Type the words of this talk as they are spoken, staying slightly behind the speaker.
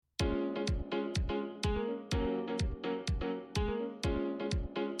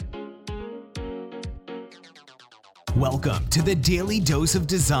Welcome to the Daily Dose of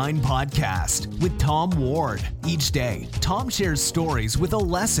Design podcast with Tom Ward. Each day, Tom shares stories with a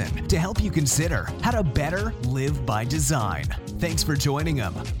lesson to help you consider how to better live by design. Thanks for joining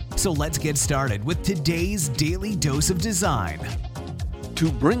him. So let's get started with today's Daily Dose of Design.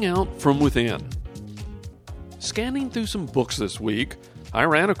 To bring out from within. Scanning through some books this week, I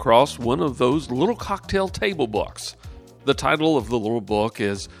ran across one of those little cocktail table books. The title of the little book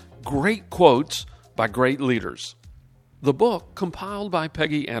is Great Quotes by Great Leaders. The book, compiled by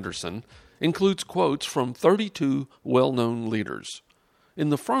Peggy Anderson, includes quotes from 32 well-known leaders. In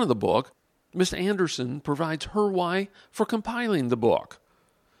the front of the book, Miss Anderson provides her why for compiling the book.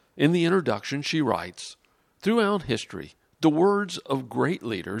 In the introduction, she writes, "Throughout history, the words of great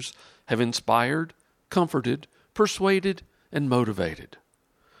leaders have inspired, comforted, persuaded, and motivated.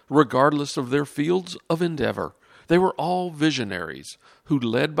 Regardless of their fields of endeavor, they were all visionaries who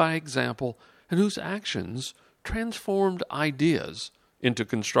led by example and whose actions transformed ideas into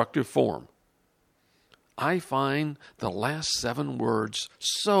constructive form." I find the last 7 words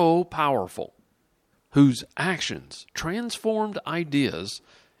so powerful. Whose actions transformed ideas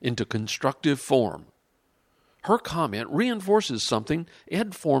into constructive form. Her comment reinforces something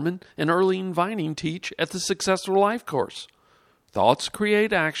Ed Foreman and Earlene Vining teach at the Successful Life course. Thoughts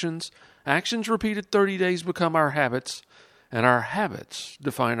create actions, actions repeated 30 days become our habits, and our habits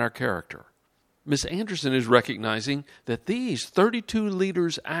define our character. Miss Anderson is recognizing that these 32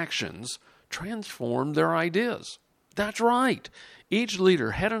 leaders' actions transformed their ideas. That's right. Each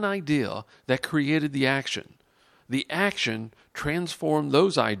leader had an idea that created the action. The action transformed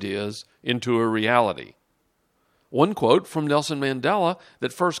those ideas into a reality. One quote from Nelson Mandela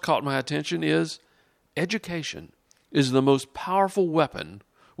that first caught my attention is, "Education is the most powerful weapon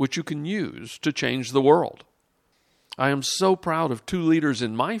which you can use to change the world." I am so proud of 2 leaders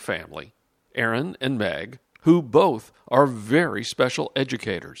in my family, Aaron and Meg, who both are very special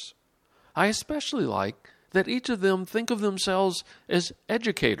educators. I especially like that each of them think of themselves as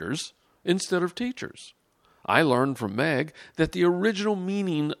educators instead of teachers. I learned from Meg that the original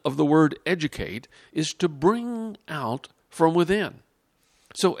meaning of the word educate is to bring out from within.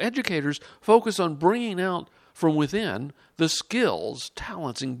 So educators focus on bringing out from within the skills,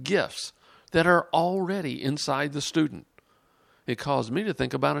 talents, and gifts that are already inside the student. It caused me to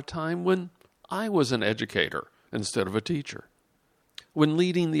think about a time when I was an educator instead of a teacher. When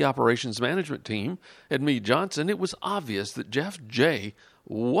leading the operations management team at Meade Johnson, it was obvious that Jeff J.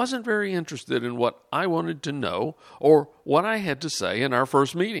 wasn't very interested in what I wanted to know or what I had to say in our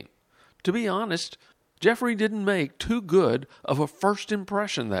first meeting. To be honest, Jeffrey didn't make too good of a first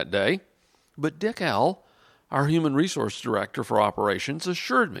impression that day, but Dick L., our human resource director for operations,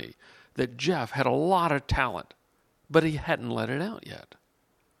 assured me that Jeff had a lot of talent, but he hadn't let it out yet.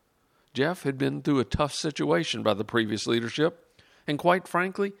 Jeff had been through a tough situation by the previous leadership, and quite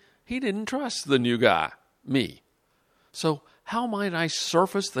frankly, he didn't trust the new guy, me. So how might I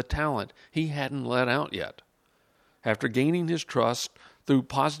surface the talent he hadn't let out yet? After gaining his trust through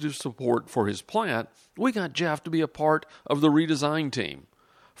positive support for his plant, we got Jeff to be a part of the redesign team.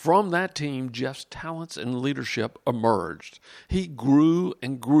 From that team, Jeff's talents and leadership emerged. He grew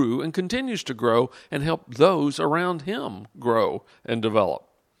and continues to grow and help those around him grow and develop.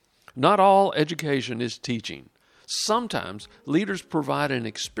 Not all education is teaching. Sometimes leaders provide an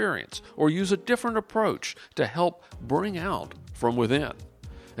experience or use a different approach to help bring out from within.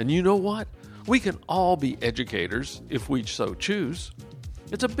 And you know what? We can all be educators if we so choose.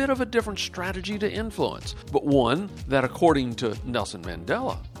 It's a bit of a different strategy to influence, but one that, according to Nelson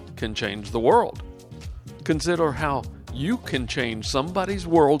Mandela, can change the world. Consider how you can change somebody's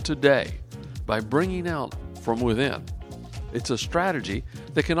world today by bringing out from within. It's a strategy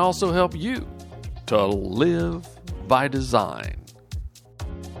that can also help you to live by design.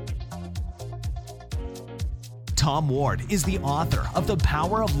 Tom Ward is the author of The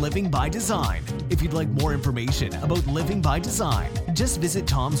Power of Living by Design. If you'd like more information about living by design, just visit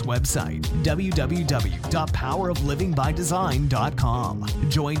Tom's website, www.poweroflivingbydesign.com.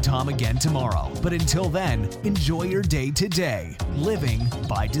 Join Tom again tomorrow, but until then, enjoy your day today, living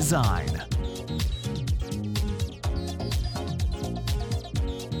by design.